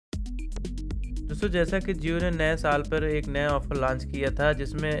दोस्तों जैसा कि जियो ने नए साल पर एक नया ऑफ़र लॉन्च किया था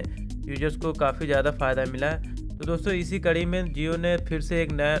जिसमें यूजर्स को काफ़ी ज़्यादा फ़ायदा मिला है। तो दोस्तों इसी कड़ी में जियो ने फिर से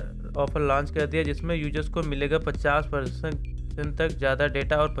एक नया ऑफ़र लॉन्च कर दिया जिसमें यूजर्स को मिलेगा 50% तक ज़्यादा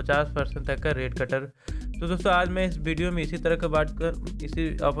डेटा और 50% तक का रेट कटर। तो दोस्तों आज मैं इस वीडियो में इसी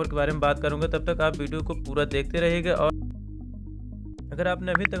ऑफ़र के बारे में बात करूँगा। तब तक आप वीडियो को पूरा देखते रहिएगा और अगर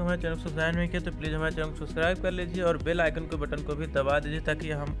आपने अभी तक हमारे चैनल को सब्सक्राइब नहीं किया तो प्लीज़ हमारे चैनल को सब्सक्राइब कर लीजिए और बेल आइकन के बटन को भी दबा दीजिए ताकि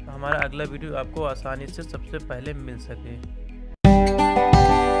हमारा अगला वीडियो आपको आसानी से सबसे पहले मिल सके।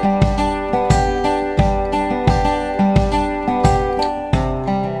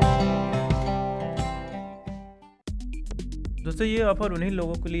 दोस्तों ये ऑफ़र उन्हीं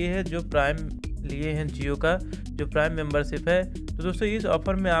लोगों के लिए है जो प्राइम लिए हैं जियो का, जो प्राइम मेंबरशिप है। तो दोस्तों इस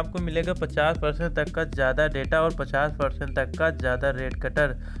ऑफ़र में आपको मिलेगा 50% तक का ज़्यादा डेटा और 50% तक का ज़्यादा रेट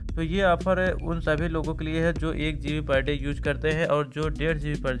कटर। तो ये ऑफ़र है उन सभी लोगों के लिए है जो 1 GB पर डे यूज़ करते हैं और जो 1.5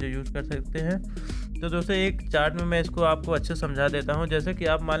 GB पर डे यूज़ कर सकते हैं। तो दोस्तों एक चार्ट में मैं इसको आपको अच्छे समझा देता हूँ। जैसे कि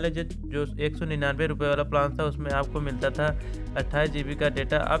आप मान लीजिए जो 199 रुपये वाला प्लान था उसमें आपको मिलता था 28 GB का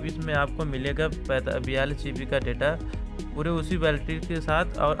डेटा। अब इसमें आपको मिलेगा 42 GB का डेटा पूरे उसी वैलिडिटी के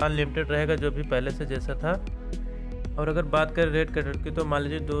साथ और अनलिमिटेड रहेगा जो भी पहले से जैसा था। और अगर बात करें रेट कटर की तो मान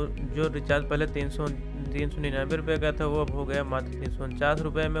लीजिए जो रिचार्ज पहले 399 रुपये का था वो अब हो गया मात्र 349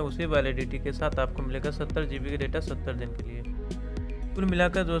 रुपये में। उसी वैलिडिटी के साथ आपको मिलेगा 70 GB का डेटा 70 दिन के लिए। कुल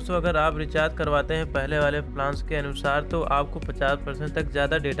मिलाकर दोस्तों अगर आप रिचार्ज करवाते हैं पहले वाले प्लान्स के अनुसार तो आपको 50% तक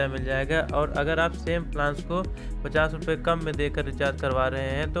ज़्यादा डेटा मिल जाएगा। और अगर आप सेम प्लान्स को 50 रुपये कम में देकर रिचार्ज करवा रहे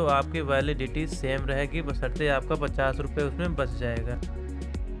हैं तो आपकी वैलिडिटी सेम रहेगी, बशर्ते आपका 50 रुपये उसमें बच जाएगा।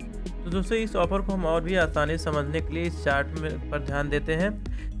 तो दोस्तों इस ऑफ़र को हम और भी आसानी से समझने के लिए इस चार्ट में पर ध्यान देते हैं।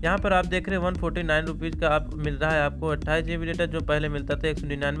 यहाँ पर आप देख रहे हैं 149 रुपीज़ का आप मिल रहा है आपको 28 GB डेटा जो पहले मिलता था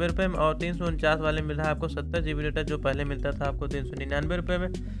 199 रुपये में, और 349 वाले मिल रहा है आपको 70 GB डेटा जो पहले मिलता था आपको 399 रुपये में,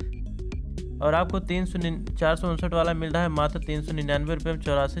 और आपको 459 वाला मिल रहा है मात्र 399 रुपये में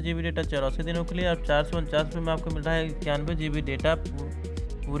 84 GB डेटा 84 दिनों के लिए। और 449 रुपये में आपको मिल रहा है 91 GB डेटा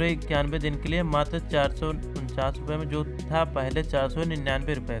पूरे 91 दिन के लिए मात्र 449 रुपये में, जो था पहले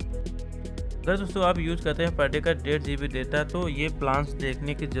 499 रुपये। अगर दोस्तों आप यूज़ करते हैं पर डे का 1.5 GB डेटा तो ये प्लान्स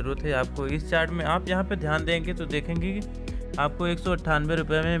देखने की ज़रूरत है आपको। इस चार्ट में आप यहाँ पे ध्यान देंगे तो देखेंगे कि आपको 198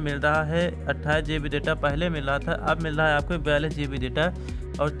 रुपये में मिल रहा है 28 GB डेटा। पहले मिल रहा था, अब मिल रहा है आपको 42 GB डेटा।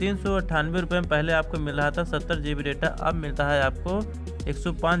 और 398 रुपये में पहले आपको मिल रहा था 70 GB डेटा, अब मिल रहा है आपको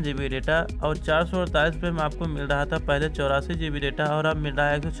 105 GB डेटा। और 448 रुपये में आपको मिल रहा था पहले 84 GB डेटा और अब मिल रहा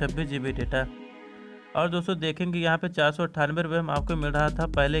है 126 GB डेटा। और दोस्तों देखेंगे यहाँ पे 498 रुपये में आपको मिल रहा था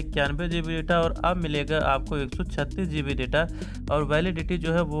पहले 91 GB डेटा और अब मिलेगा आपको 136 GB डेटा और वैलिडिटी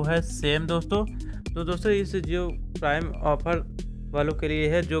जो है वो है सेम दोस्तों। तो दोस्तों इस जियो प्राइम ऑफ़र वालों के लिए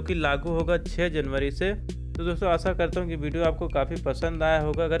है जो कि लागू होगा 6 जनवरी से। तो दोस्तों आशा करता हूँ कि वीडियो आपको काफ़ी पसंद आया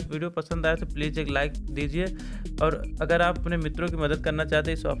होगा। अगर वीडियो पसंद आया तो प्लीज़ एक लाइक दीजिए, और अगर आप अपने मित्रों की मदद करना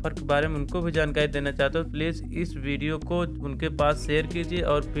चाहते हैं इस ऑफ़र के बारे में, उनको भी जानकारी देना चाहते हो तो प्लीज़ इस वीडियो को उनके पास शेयर कीजिए।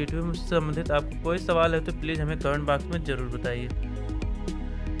 और वीडियो से संबंधित आपको कोई सवाल है तो प्लीज़ हमें कमेंट बॉक्स में ज़रूर बताइए।